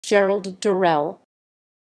Gerald Durrell,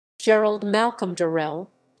 Gerald Malcolm Durrell,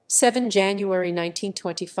 7 January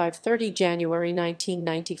 1925 – 30 January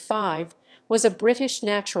 1995, was a British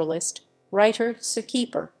naturalist, writer,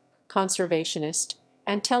 zookeeper, conservationist,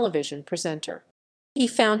 and television presenter. He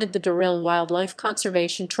founded the Durrell Wildlife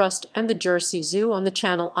Conservation Trust and the Jersey Zoo on the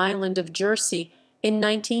Channel Island of Jersey in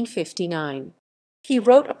 1959. He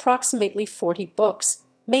wrote approximately 40 books,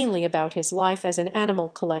 mainly about his life as an animal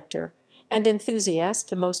collector and enthusiast,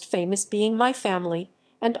 the most famous being My Family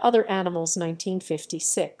and Other Animals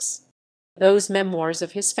 1956. Those memoirs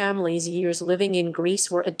of his family's years living in Greece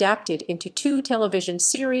were adapted into 2 television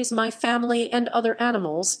series, My Family and Other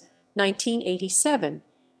Animals 1987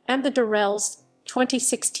 and The Durrells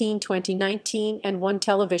 2016-2019, and 1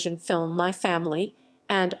 television film, My Family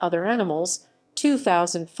and Other Animals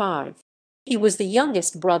 2005. He was the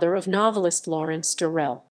youngest brother of novelist Lawrence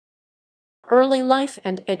Durrell. Early life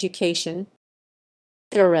and education.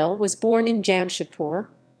 Durrell was born in Jamshedpur,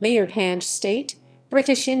 Mayurhanj State,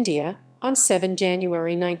 British India, on 7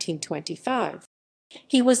 January 1925.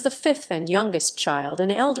 He was the 5th and youngest child,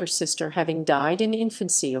 an elder sister having died in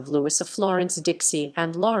infancy of Louisa Florence Dixie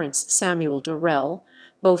and Lawrence Samuel Durrell,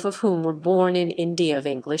 both of whom were born in India of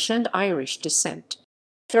English and Irish descent.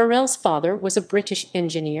 Durrell's father was a British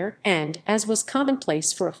engineer, and, as was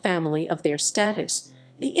commonplace for a family of their status,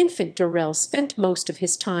 the infant Durrell spent most of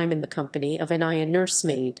his time in the company of an Ayah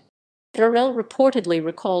nursemaid. Durrell reportedly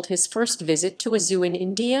recalled his first visit to a zoo in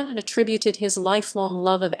India and attributed his lifelong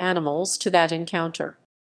love of animals to that encounter.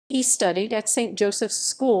 He studied at St. Joseph's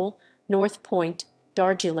School, North Point,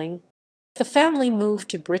 Darjeeling. The family moved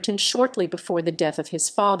to Britain shortly before the death of his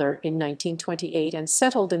father in 1928 and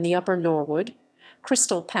settled in the Upper Norwood,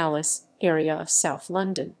 Crystal Palace area of South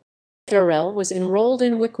London. Durrell was enrolled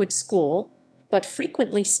in Wickwood School, but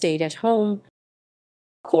frequently stayed at home.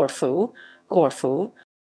 Corfu.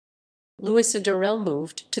 Louisa Durrell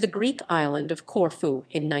moved to the Greek island of Corfu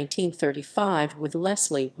in 1935 with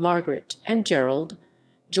Leslie, Margaret, and Gerald,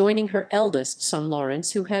 joining her eldest son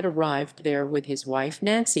Lawrence, who had arrived there with his wife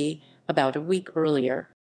Nancy about a week earlier.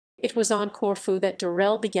 It was on Corfu that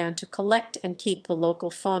Durrell began to collect and keep the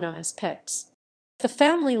local fauna as pets. The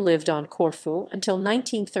family lived on Corfu until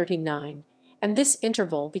 1939, and this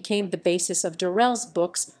interval became the basis of Durrell's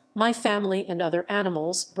books My Family and Other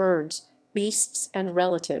Animals, Birds, Beasts, and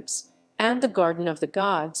Relatives, and The Garden of the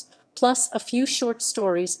Gods, plus a few short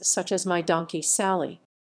stories such as My Donkey Sally.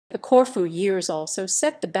 The Corfu years also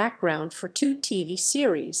set the background for 2 TV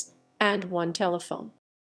series and 1 telephone.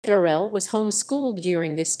 Durrell was homeschooled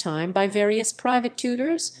during this time by various private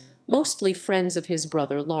tutors, mostly friends of his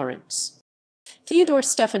brother Lawrence. Theodore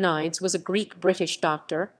Stephanides was a Greek-British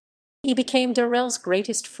doctor. He became Durrell's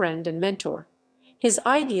greatest friend and mentor, his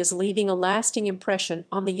ideas leaving a lasting impression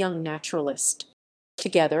on the young naturalist.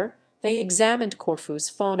 Together, they examined Corfu's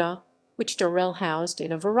fauna, which Durrell housed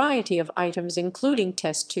in a variety of items including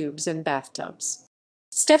test tubes and bathtubs.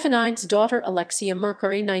 Stephanides' daughter Alexia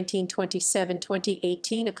Mercury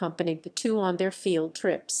 1927-2018 accompanied the 2 on their field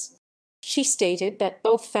trips. She stated that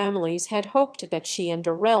both families had hoped that she and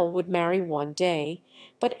Durrell would marry one day,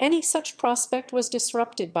 but any such prospect was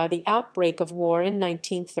disrupted by the outbreak of war in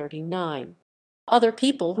 1939. Other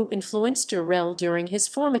people who influenced Durrell during his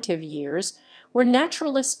formative years were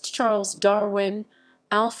naturalists Charles Darwin,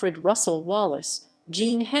 Alfred Russel Wallace,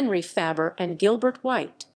 Jean Henry Faber, and Gilbert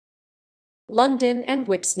White. London and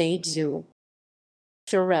Whipsnade Zoo.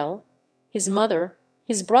 Durrell, his mother,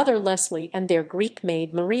 his brother Leslie, and their Greek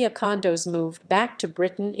maid Maria Kondos moved back to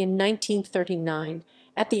Britain in 1939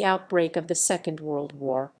 at the outbreak of the Second World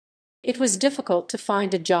War. It was difficult to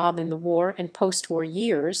find a job in the war and post-war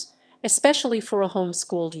years, especially for a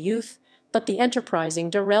homeschooled youth, but the enterprising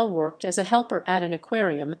Durrell worked as a helper at an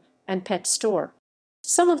aquarium and pet store.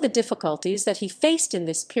 Some of the difficulties that he faced in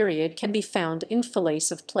this period can be found in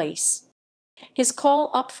Falaise of Place. His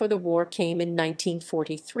call up for the war came in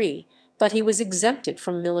 1943, but he was exempted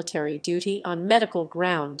from military duty on medical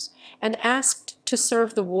grounds and asked to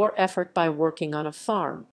serve the war effort by working on a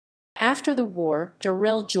farm. After the war,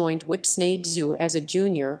 Durrell joined Whipsnade Zoo as a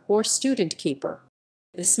junior or student keeper.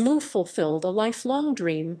 This move fulfilled a lifelong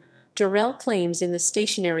dream. Durrell claims in the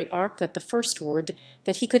stationery arc that the first word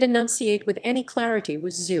that he could enunciate with any clarity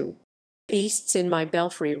was zoo. Beasts in My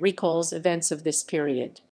Belfry recalls events of this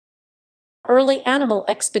period. Early animal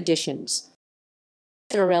expeditions.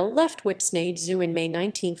 Durrell left Whipsnade Zoo in May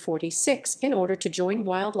 1946 in order to join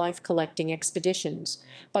wildlife collecting expeditions,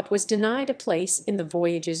 but was denied a place in the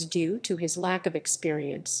voyages due to his lack of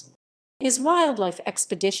experience. His wildlife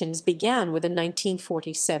expeditions began with a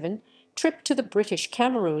 1947 trip to the British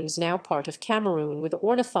Cameroons, now part of Cameroon, with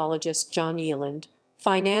ornithologist John Yealand,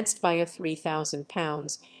 financed by a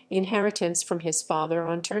 £3,000 inheritance from his father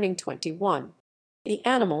on turning 21. The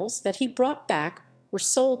animals that he brought back were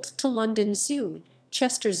sold to London Zoo,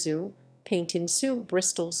 Chester Zoo, Paynton Zoo,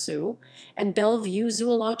 Bristol Zoo, and Bellevue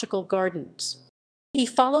Zoological Gardens. He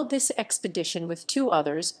followed this expedition with two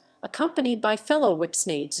others, accompanied by fellow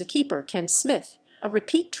Whipsnade zookeeper Ken Smith, a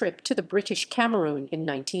repeat trip to the British Cameroon in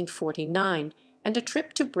 1949, and a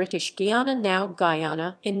trip to British Guiana, now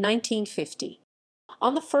Guyana, in 1950.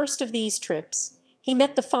 On the first of these trips, he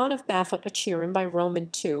met the Fawn of Bafut Achiram by Roman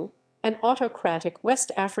II, an autocratic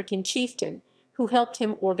West African chieftain who helped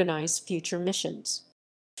him organize future missions.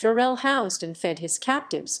 Durrell housed and fed his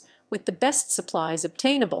captives with the best supplies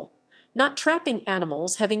obtainable, not trapping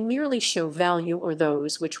animals having merely show value or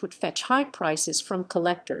those which would fetch high prices from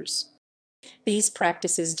collectors. These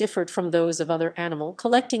practices differed from those of other animal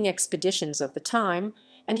collecting expeditions of the time,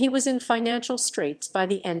 and he was in financial straits by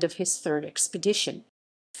the end of his third expedition.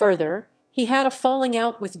 Further, he had a falling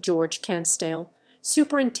out with George Cansdale,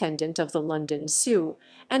 superintendent of the London Zoo,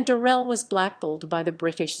 and Durrell was blackballed by the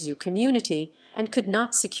British zoo community and could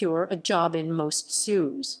not secure a job in most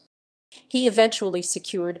zoos. He eventually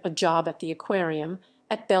secured a job at the aquarium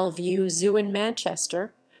at Bellevue Zoo in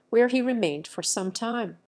Manchester, where he remained for some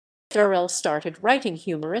time. Durrell started writing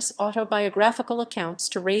humorous autobiographical accounts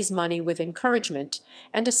to raise money with encouragement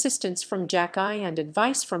and assistance from Jackie and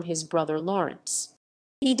advice from his brother Lawrence.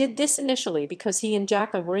 He did this initially because he and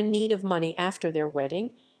Jackie were in need of money after their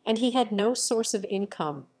wedding, and he had no source of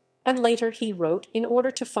income, and later he wrote in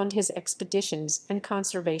order to fund his expeditions and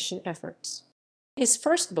conservation efforts. His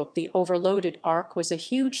first book, The Overloaded Ark, was a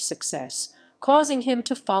huge success, causing him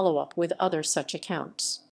to follow up with other such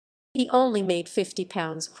accounts. He only made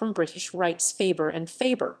 £50 from British Wrights Faber and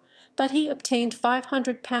Faber, but he obtained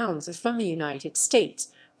 £500 from the United States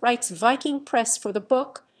Wrights Viking Press for the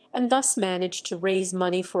book, and thus managed to raise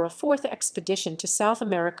money for a fourth expedition to South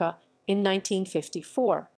America in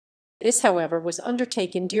 1954. This, however, was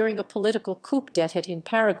undertaken during a political coup d'etat in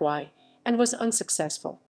Paraguay and was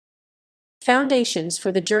unsuccessful. Foundations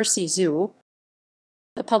for the Jersey Zoo.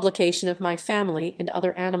 The publication of My Family and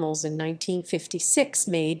Other Animals in 1956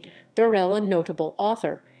 made Durrell a notable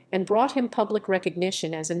author and brought him public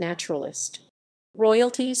recognition as a naturalist.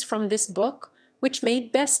 Royalties from this book, which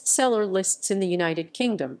made bestseller lists in the United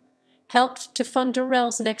Kingdom, helped to fund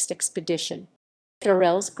Durrell's next expedition.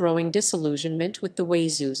 Durrell's growing disillusionment with the way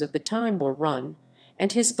zoos of the time were run,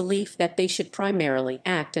 and his belief that they should primarily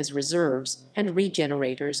act as reserves and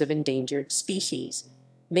regenerators of endangered species,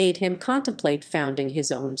 made him contemplate founding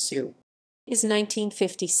his own zoo. His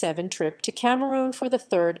 1957 trip to Cameroon for the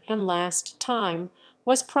third and last time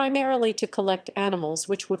was primarily to collect animals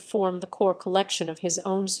which would form the core collection of his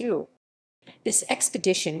own zoo. This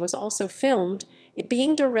expedition was also filmed, it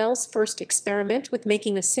being Durrell's first experiment with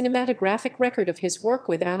making a cinematographic record of his work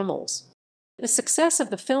with animals. The success of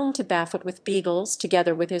the film To Barefoot with Beagles,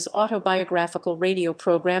 together with his autobiographical radio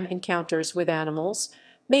program Encounters with Animals,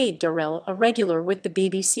 made Durrell a regular with the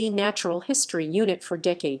BBC Natural History Unit for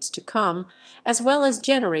decades to come, as well as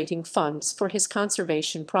generating funds for his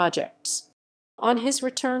conservation projects. On his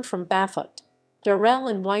return from Barefoot, Durrell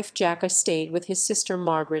and wife Jackie stayed with his sister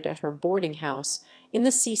Margaret at her boarding house in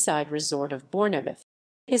the seaside resort of Bournemouth.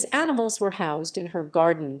 His animals were housed in her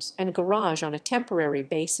gardens and garage on a temporary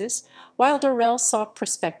basis, while Durrell sought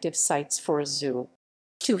prospective sites for a zoo.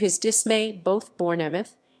 To his dismay, both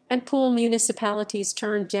Bournemouth and Poole municipalities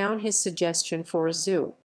turned down his suggestion for a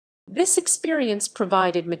zoo. This experience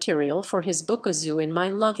provided material for his book A Zoo in My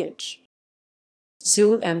Luggage.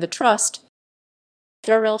 Zoo and the Trust.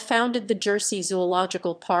 Durrell founded the Jersey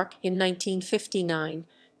Zoological Park in 1959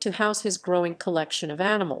 to house his growing collection of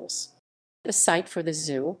animals. The site for the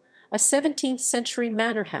zoo, a 17th-century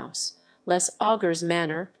manor house, Les Augers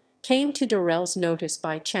Manor, came to Durrell's notice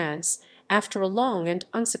by chance after a long and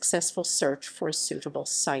unsuccessful search for a suitable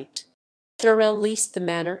site. Durrell leased the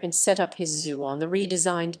manor and set up his zoo on the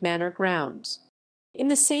redesigned manor grounds. In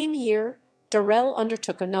the same year, Durrell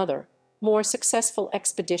undertook another, more successful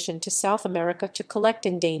expedition to South America to collect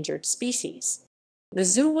endangered species. The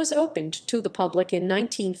zoo was opened to the public in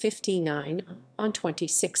 1959 on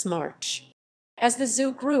 26 March. As the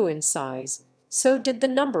zoo grew in size, so did the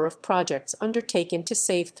number of projects undertaken to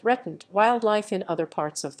save threatened wildlife in other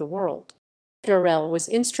parts of the world. Durrell was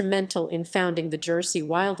instrumental in founding the Jersey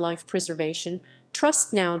Wildlife Preservation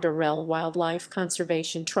Trust, now Durrell Wildlife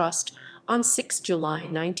Conservation Trust, on 6 July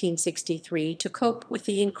 1963 to cope with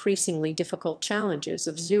the increasingly difficult challenges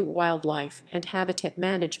of zoo wildlife and habitat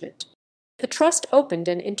management. The trust opened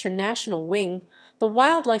an international wing, the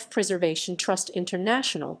Wildlife Preservation Trust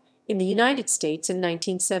International, in the United States in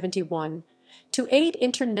 1971, to aid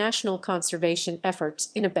international conservation efforts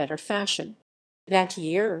in a better fashion. That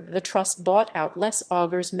year, the trust bought out Les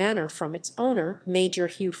Augers Manor from its owner, Major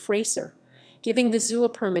Hugh Fraser, giving the zoo a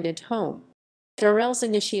permanent home. Durrell's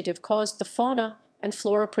initiative caused the Fauna and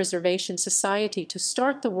Flora Preservation Society to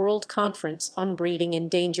start the World Conference on Breeding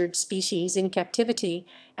Endangered Species in Captivity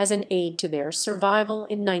as an aid to their survival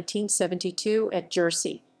in 1972 at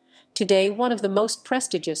Jersey, today one of the most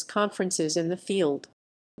prestigious conferences in the field.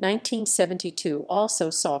 1972 also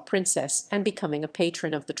saw Princess Anne becoming a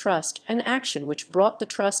patron of the trust, an action which brought the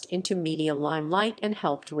trust into media limelight and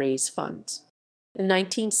helped raise funds. The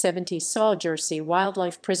 1970s saw Jersey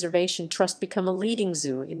Wildlife Preservation Trust become a leading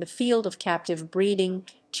zoo in the field of captive breeding,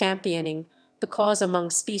 championing the cause among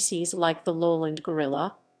species like the lowland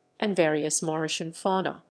gorilla and various Mauritian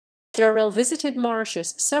fauna. Durrell visited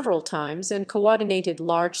Mauritius several times and coordinated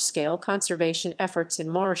large-scale conservation efforts in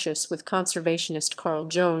Mauritius with conservationist Carl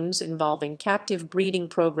Jones involving captive breeding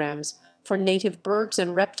programs for native birds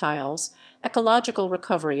and reptiles, ecological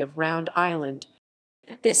recovery of Round Island.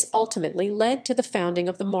 This ultimately led to the founding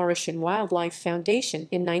of the Mauritian Wildlife Foundation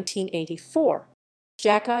in 1984.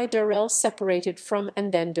 Jacques Durrell separated from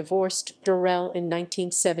and then divorced Durrell in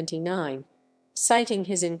 1979, citing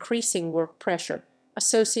his increasing work pressure,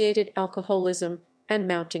 associated alcoholism, and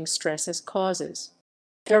mounting stress as causes.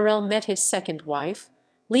 Durrell met his second wife,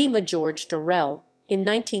 Lima George Durrell, in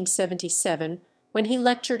 1977 when he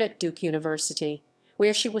lectured at Duke University,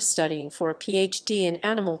 where she was studying for a PhD in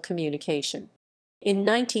animal communication. In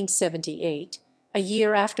 1978, a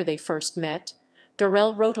year after they first met,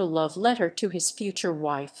 Durrell wrote a love letter to his future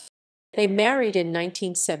wife. They married in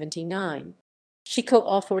 1979. She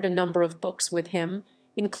co-authored a number of books with him,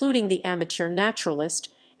 including The Amateur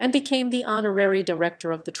Naturalist, and became the honorary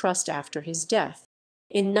director of the trust after his death.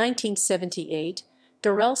 In 1978,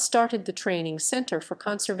 Durrell started the Training Center for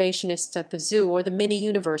Conservationists at the Zoo, or the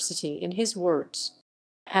mini-university in his words.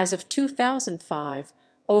 As of 2005,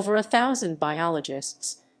 over 1,000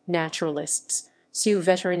 biologists, naturalists, zoo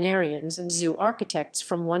veterinarians, and zoo architects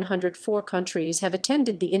from 104 countries have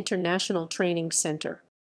attended the International Training Center.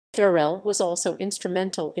 Durrell was also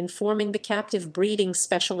instrumental in forming the captive breeding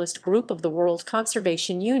specialist group of the World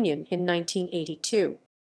Conservation Union in 1982.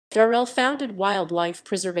 Durrell founded Wildlife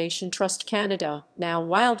Preservation Trust Canada, now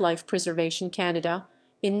Wildlife Preservation Canada,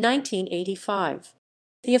 in 1985.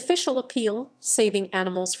 The official appeal, Saving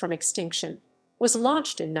Animals from Extinction, was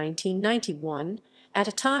launched in 1991, at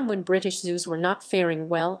a time when British zoos were not faring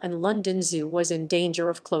well and London Zoo was in danger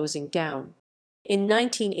of closing down. In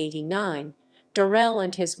 1989, Durrell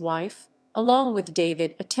and his wife, along with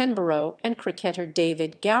David Attenborough and cricketer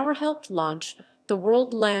David Gower, helped launch the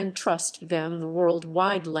World Land Trust, then the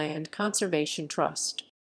Worldwide Land Conservation Trust.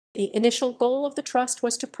 The initial goal of the trust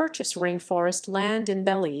was to purchase rainforest land in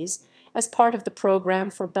Belize as part of the program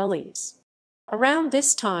for Belize. Around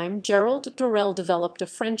this time, Gerald Durrell developed a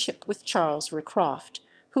friendship with Charles Rycroft,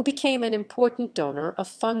 who became an important donor of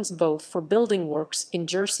funds both for building works in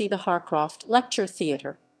Jersey, the Harcroft Lecture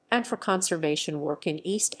Theatre, and for conservation work in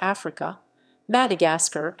East Africa,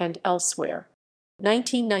 Madagascar, and elsewhere.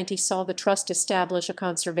 1990 saw the trust establish a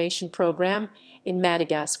conservation program in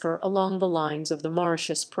Madagascar along the lines of the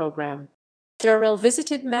Mauritius program. Durrell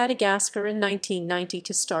visited Madagascar in 1990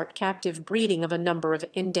 to start captive breeding of a number of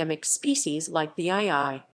endemic species like the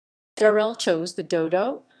aye. Durrell chose the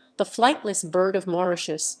dodo, the flightless bird of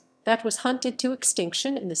Mauritius that was hunted to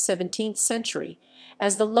extinction in the 17th century,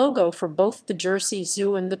 as the logo for both the Jersey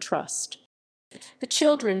Zoo and the trust. The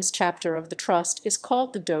children's chapter of the trust is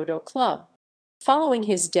called the Dodo Club. Following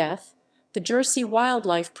his death, the Jersey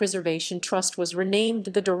Wildlife Preservation Trust was renamed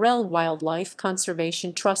the Durrell Wildlife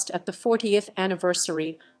Conservation Trust at the 40th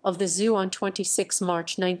anniversary of the zoo on 26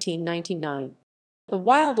 March 1999. The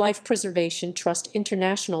Wildlife Preservation Trust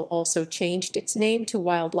International also changed its name to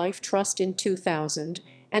Wildlife Trust in 2000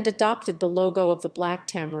 and adopted the logo of the black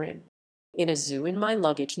tamarin. In A Zoo in My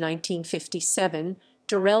Luggage, 1957,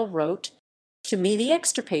 Durrell wrote, "To me, the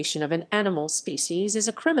extirpation of an animal species is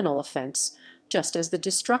a criminal offense, just as the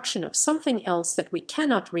destruction of something else that we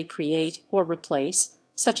cannot recreate or replace,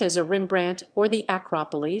 such as a Rembrandt or the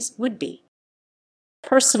Acropolis, would be."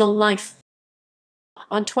 Personal life.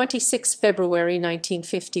 On 26 February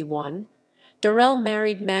 1951, Durrell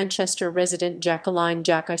married Manchester resident Jacqueline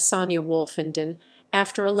Sonia Wolfenden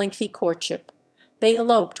after a lengthy courtship. They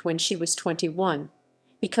eloped when she was 21,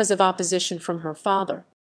 because of opposition from her father.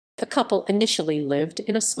 The couple initially lived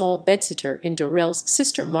in a small bedsitter in Durrell's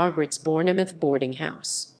sister Margaret's Bournemouth boarding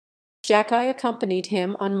house. Jackie accompanied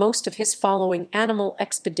him on most of his following animal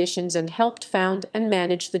expeditions and helped found and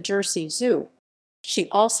manage the Jersey Zoo. She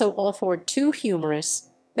also authored two humorous,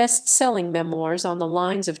 best-selling memoirs on the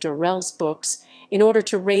lines of Durrell's books in order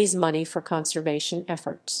to raise money for conservation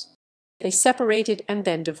efforts. They separated and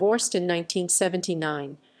then divorced in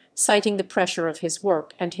 1979, citing the pressure of his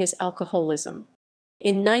work and his alcoholism.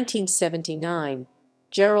 In 1979,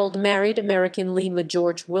 Gerald married American Lima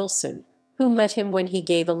George Wilson, who met him when he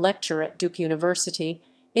gave a lecture at Duke University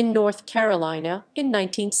in North Carolina in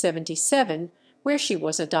 1977, where she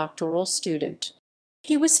was a doctoral student.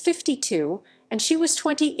 He was 52 and she was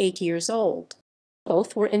 28 years old.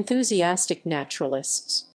 Both were enthusiastic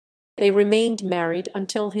naturalists. They remained married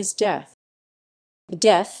until his death.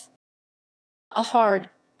 A hard,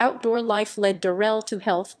 outdoor life led Durrell to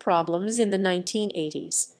health problems in the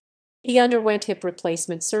 1980s. He underwent hip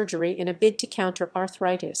replacement surgery in a bid to counter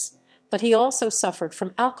arthritis, but he also suffered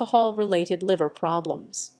from alcohol-related liver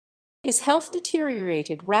problems. His health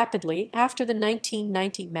deteriorated rapidly after the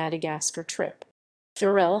 1990 Madagascar trip.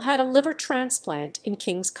 Durrell had a liver transplant in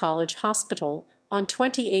King's College Hospital on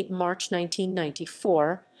 28 March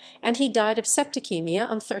 1994, and he died of septicemia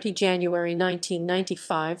on 30 January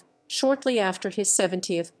 1995, shortly after his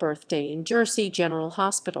 70th birthday in Jersey General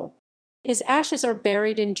Hospital. His ashes are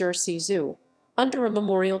buried in Jersey Zoo, under a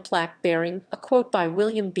memorial plaque bearing a quote by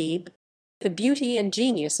William Beebe: "The beauty and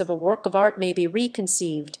genius of a work of art may be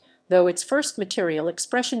reconceived, though its first material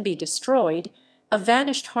expression be destroyed. A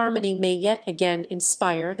vanished harmony may yet again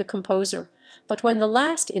inspire the composer, but when the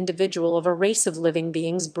last individual of a race of living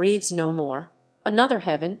beings breathes no more, another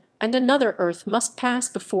heaven and another earth must pass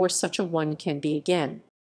before such a one can be again."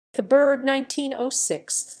 The Bird,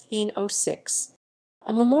 1906.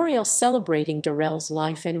 A memorial celebrating Durrell's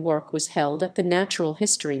life and work was held at the Natural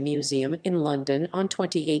History Museum in London on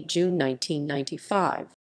 28 June 1995.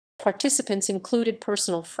 Participants included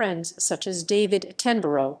personal friends such as David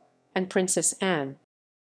Attenborough and Princess Anne.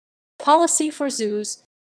 Policy for zoos.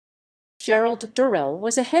 Gerald Durrell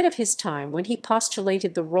was ahead of his time when he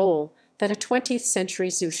postulated the role that a 20th century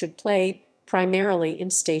zoo should play, primarily in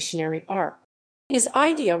stationary art. His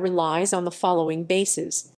idea relies on the following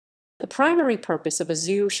bases. The primary purpose of a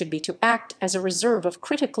zoo should be to act as a reserve of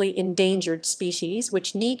critically endangered species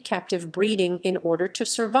which need captive breeding in order to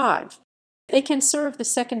survive. They can serve the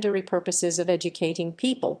secondary purposes of educating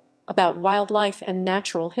people about wildlife and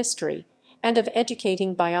natural history, and of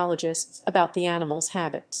educating biologists about the animal's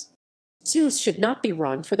habits. Zoos should not be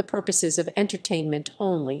run for the purposes of entertainment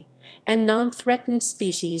only, and non-threatened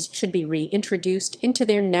species should be reintroduced into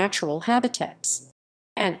their natural habitats.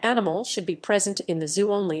 An animal should be present in the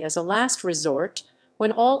zoo only as a last resort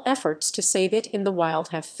when all efforts to save it in the wild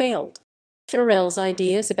have failed. Durrell's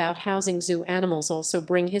ideas about housing zoo animals also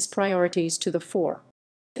bring his priorities to the fore.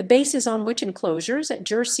 The bases on which enclosures at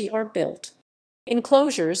Jersey are built.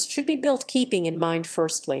 Enclosures should be built keeping in mind,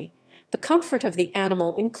 firstly, the comfort of the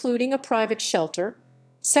animal, including a private shelter;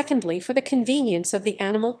 secondly, for the convenience of the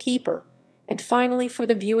animal keeper; and finally, for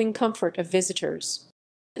the viewing comfort of visitors.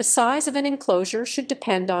 The size of an enclosure should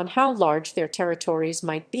depend on how large their territories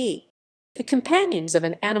might be. The companions of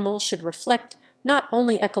an animal should reflect not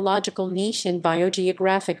only ecological niche and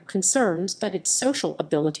biogeographic concerns, but its social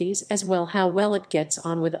abilities as well, how well it gets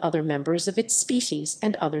on with other members of its species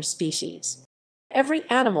and other species. Every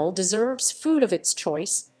animal deserves food of its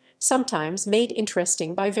choice, sometimes made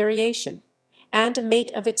interesting by variation, and a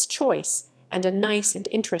mate of its choice, and a nice and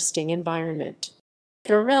interesting environment.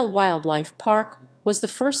 Durrell Wildlife Park was the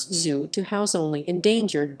first zoo to house only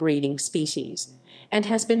endangered breeding species, and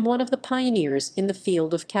has been one of the pioneers in the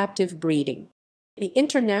field of captive breeding. The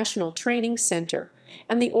International Training Center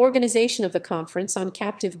and the organization of the Conference on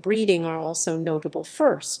Captive Breeding are also notable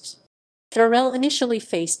firsts. Durrell initially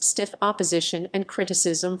faced stiff opposition and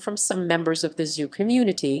criticism from some members of the zoo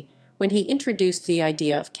community when he introduced the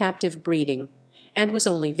idea of captive breeding, and was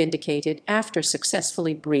only vindicated after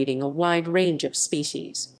successfully breeding a wide range of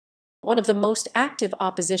species. One of the most active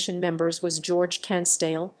opposition members was George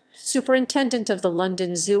Cansdale, superintendent of the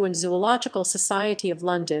London Zoo and Zoological Society of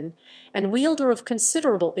London, and wielder of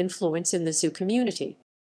considerable influence in the zoo community.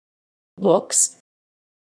 Books.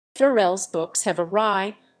 Durrell's books have a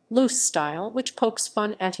wry, loose style which pokes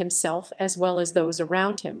fun at himself as well as those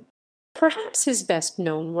around him. Perhaps his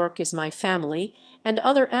best-known work is My Family and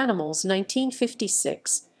Other Animals,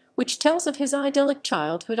 1956, which tells of his idyllic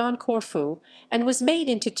childhood on Corfu and was made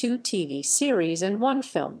into 2 TV series and 1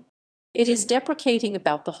 film. It is deprecating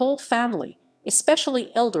about the whole family,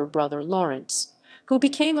 especially elder brother Lawrence, who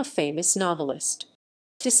became a famous novelist.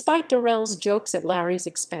 Despite Durrell's jokes at Larry's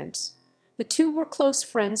expense, the two were close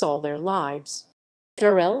friends all their lives.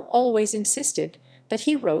 Durrell always insisted that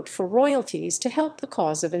he wrote for royalties to help the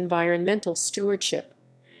cause of environmental stewardship,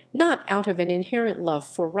 not out of an inherent love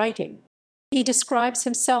for writing. He describes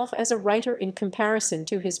himself as a writer in comparison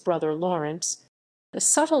to his brother Lawrence. The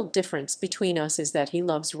subtle difference between us is that he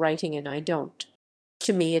loves writing and I don't.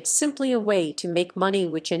 To me, it's simply a way to make money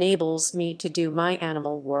which enables me to do my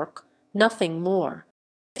animal work, nothing more.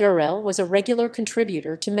 Durrell was a regular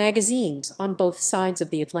contributor to magazines on both sides of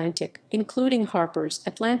the Atlantic, including Harper's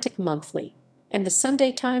Atlantic Monthly and the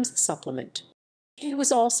Sunday Times Supplement. He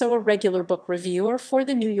was also a regular book reviewer for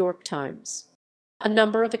the New York Times. A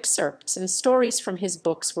number of excerpts and stories from his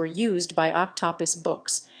books were used by Octopus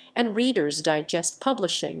Books and Reader's Digest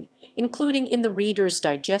Publishing, including in the Reader's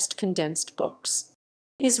Digest condensed books.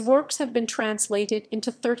 His works have been translated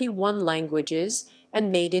into 31 languages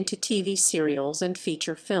and made into TV serials and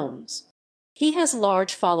feature films. He has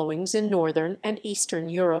large followings in Northern and Eastern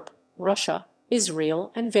Europe, Russia,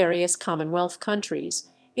 Israel, and various Commonwealth countries,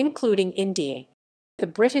 including India. The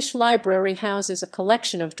British Library houses a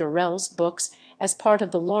collection of Durrell's books as part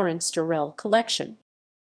of the Lawrence Durrell collection.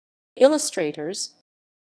 Illustrators.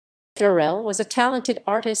 Durrell was a talented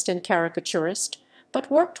artist and caricaturist, but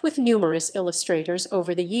worked with numerous illustrators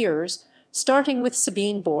over the years, starting with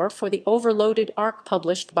Sabine Bohr for the Overloaded Ark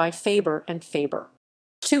published by Faber and Faber.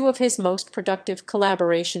 Two of his most productive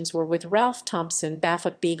collaborations were with Ralph Thompson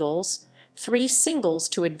Baffert Beagles, 3 singles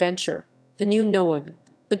to Adventure, The New Noah,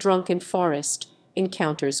 The Drunken Forest,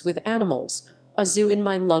 Encounters with Animals, A Zoo in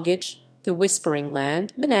My Luggage, The Whispering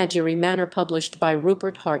Land, Menagerie Manor published by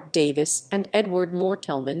Rupert Hart Davis and Edward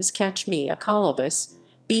Mortelman's Catch Me a Colobus,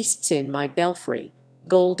 Beasts in My Belfry,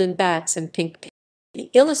 Golden Bats and Pink Pig. The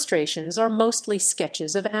illustrations are mostly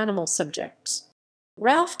sketches of animal subjects.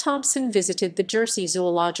 Ralph Thompson visited the Jersey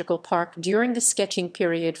Zoological Park during the sketching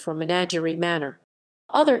period for Menagerie Manor.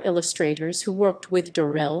 Other illustrators who worked with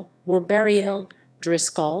Durrell were Barry L.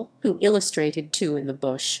 Driscoll, who illustrated Two in the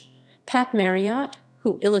Bush, Pat Marriott,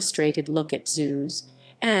 who illustrated Look at Zoos,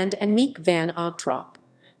 and Annemiek van Ogtrop,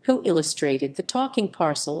 who illustrated The Talking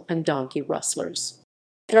Parcel and Donkey Rustlers.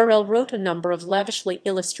 Durrell wrote a number of lavishly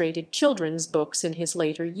illustrated children's books in his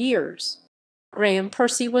later years. Graham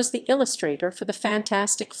Percy was the illustrator for The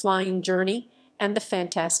Fantastic Flying Journey and The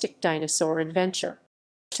Fantastic Dinosaur Adventure.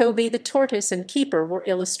 Toby the Tortoise and Keeper were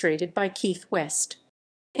illustrated by Keith West.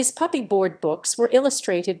 His puppy board books were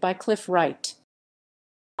illustrated by Cliff Wright.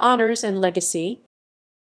 Honors and Legacy.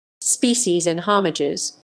 Species and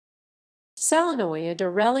Homages. Salinoia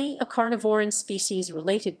durrelli, a carnivoran species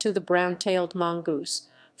related to the brown-tailed mongoose,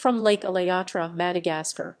 from Lake Aleatra,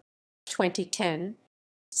 Madagascar. 2010.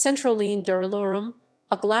 Centraline durellorum,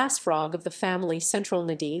 a glass frog of the family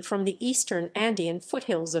Centralnidae from the eastern Andean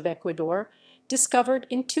foothills of Ecuador, discovered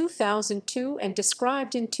in 2002 and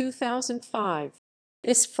described in 2005.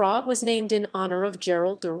 This frog was named in honor of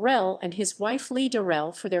Gerald Durrell and his wife Lee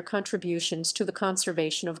Durrell for their contributions to the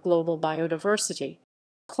conservation of global biodiversity.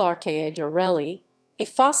 Clarkea durrelli, a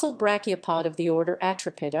fossil brachiopod of the order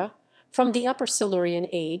Atropida, from the Upper Silurian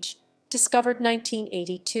age, discovered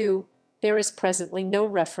 1982. There is presently no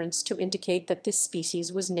reference to indicate that this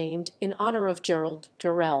species was named in honor of Gerald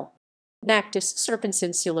Durrell. Nactis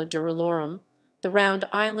serpensinsula durellorum, the round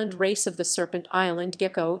island race of the Serpent Island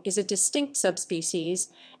gecko, is a distinct subspecies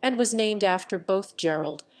and was named after both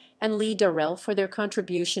Gerald and Lee Durrell for their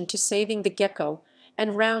contribution to saving the gecko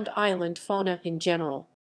and round island fauna in general.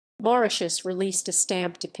 Mauritius released a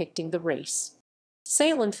stamp depicting the race.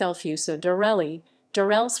 Saelenfelfusa durrelli,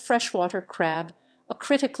 Durrell's freshwater crab, a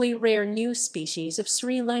critically rare new species of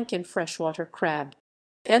Sri Lankan freshwater crab.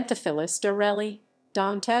 Anthophilus durrelli,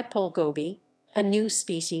 Don tadpole goby, a new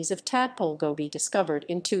species of tadpole goby discovered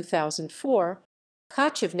in 2004.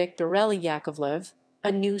 Kochivnik durrelli Yakovlev,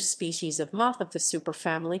 a new species of moth of the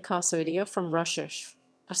superfamily Cossoidea from Russia.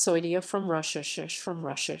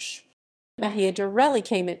 Mahia durrelli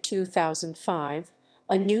came in 2005,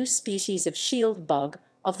 a new species of shield bug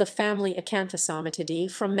of the family Acanthosomatidae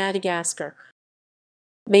from Madagascar.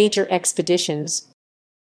 Major expeditions.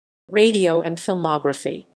 Radio and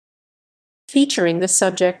filmography. Featuring the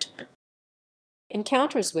subject.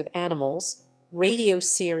 Encounters with Animals, radio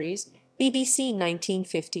series, BBC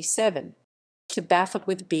 1957. To Baffert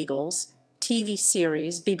with Beagles, TV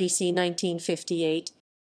series, BBC 1958.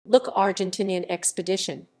 Look Argentinian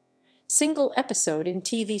Expedition. Single episode in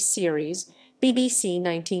TV series, BBC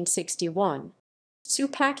 1961. Sue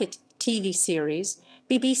Packet TV series,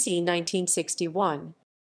 BBC 1961.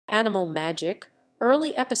 Animal Magic,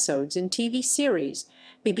 early episodes in TV series,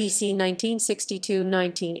 BBC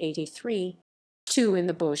 1962-1983. Two in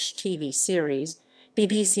the Bush TV series,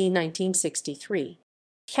 BBC 1963.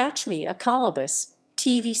 Catch Me a Colobus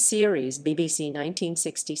TV series, BBC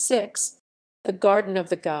 1966. The Garden of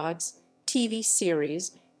the Gods TV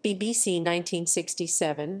series, BBC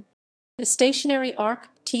 1967. The stationary ARC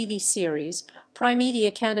TV series, Prime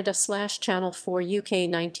Media Canada / Channel 4 UK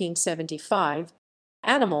 1975,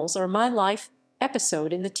 Animals Are My Life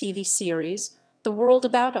episode in the TV series, The World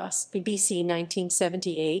About Us, BBC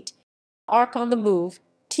 1978, ARC on the Move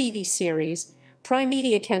TV series, Prime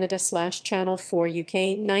Media Canada / Channel 4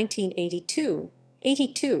 UK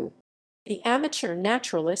 1982, The Amateur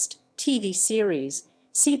Naturalist TV series,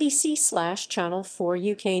 CBC / Channel 4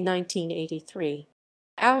 UK 1983.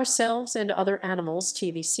 Ourselves and Other Animals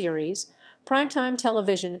TV series, Primetime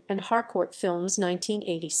Television and Harcourt Films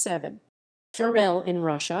 1987. Durrell in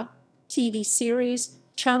Russia TV series,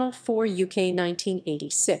 Channel 4 UK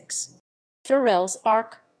 1986. Durrell's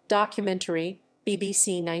Ark documentary,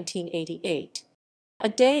 BBC 1988. A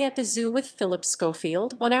Day at the Zoo with Philip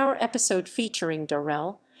Schofield 1-hour episode featuring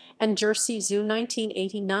Durrell and Jersey Zoo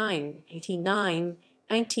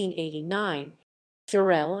 1989.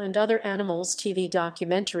 Durrell and Other Animals TV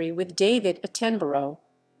documentary with David Attenborough,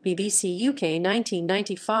 BBC UK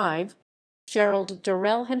 1995. Gerald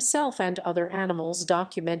Durrell Himself and Other Animals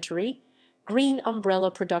documentary, Green Umbrella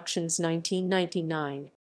Productions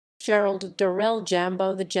 1999. Gerald Durrell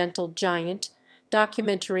Jambo the Gentle Giant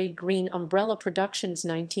documentary, Green Umbrella Productions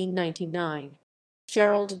 1999.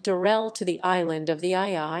 Gerald Durrell To the Island of the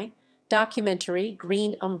II documentary,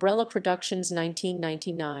 Green Umbrella Productions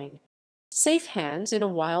 1999. Safe Hands in a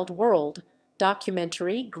Wild World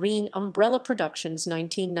documentary, Green Umbrella Productions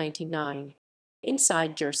 1999.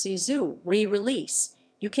 Inside Jersey Zoo re-release,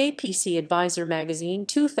 UK PC Advisor Magazine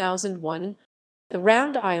 2001. The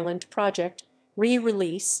Round Island Project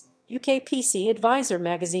re-release, UK PC Advisor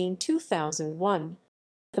Magazine 2001.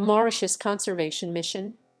 The Mauritius Conservation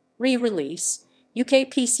Mission re-release, UK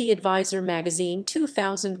PC Advisor Magazine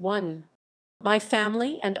 2001. My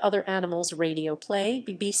Family and Other Animals radio play,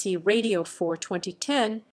 BBC Radio 4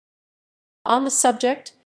 2010. On the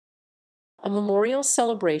subject, a memorial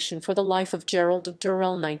celebration for the life of Gerald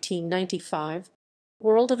Durrell 1995.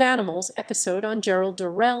 World of Animals episode on Gerald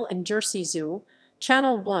Durrell and Jersey Zoo,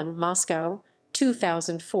 Channel 1 Moscow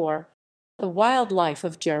 2004. The Wildlife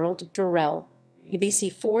of Gerald Durrell,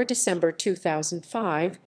 BBC 4 December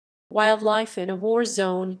 2005. Wildlife in a War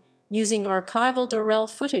Zone, using archival Durrell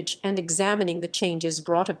footage and examining the changes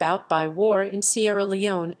brought about by war in Sierra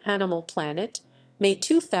Leone. Animal Planet, May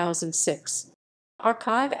 2006.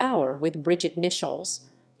 Archive Hour with Bridget Nichols,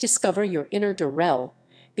 Discover Your Inner Durrell,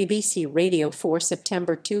 BBC Radio 4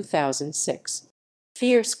 September 2006.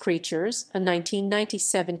 Fierce Creatures, a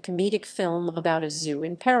 1997 comedic film about a zoo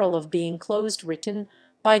in peril of being closed, written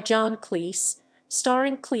by John Cleese,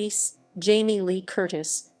 starring Cleese, Jamie Lee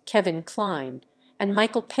Curtis, Kevin Kline, and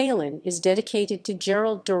Michael Palin, is dedicated to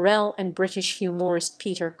Gerald Durrell and British humorist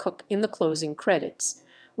Peter Cook in the closing credits,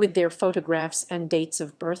 with their photographs and dates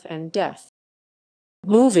of birth and death.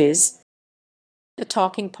 Movies: The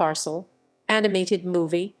Talking Parcel, animated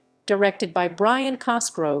movie, directed by Brian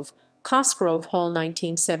Cosgrove, Cosgrove Hall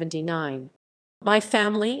 1979. My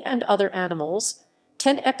Family and Other Animals,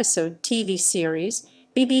 10-episode TV series,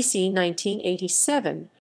 BBC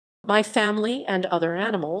 1987. My Family and Other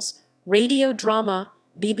Animals, radio drama,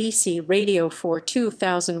 BBC Radio 4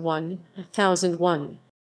 2001.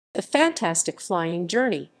 The Fantastic Flying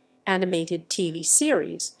Journey, animated TV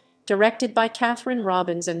series, directed by Catherine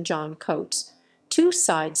Robbins and John Coates. Two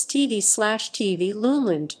Sides TV/TV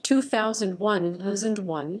Luland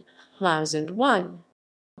 2001.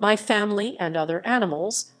 My Family and Other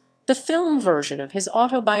Animals, the film version of his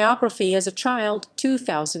autobiography as a child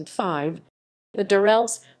 2005. The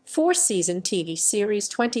Durrells 4-season TV series,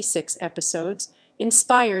 26 episodes,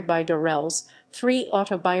 inspired by Durrell's 3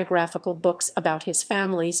 autobiographical books about his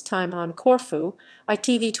family's time on Corfu,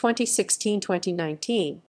 ITV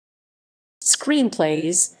 2016-2019.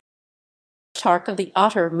 Screenplays: Tarka the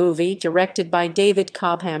Otter movie, directed by David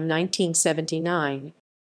Cobham 1979.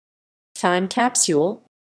 Time Capsule.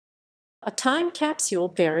 A time capsule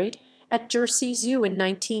buried at Jersey Zoo in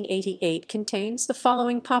 1988 contains the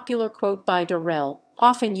following popular quote by Durrell,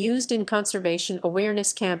 often used in conservation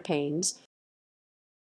awareness campaigns.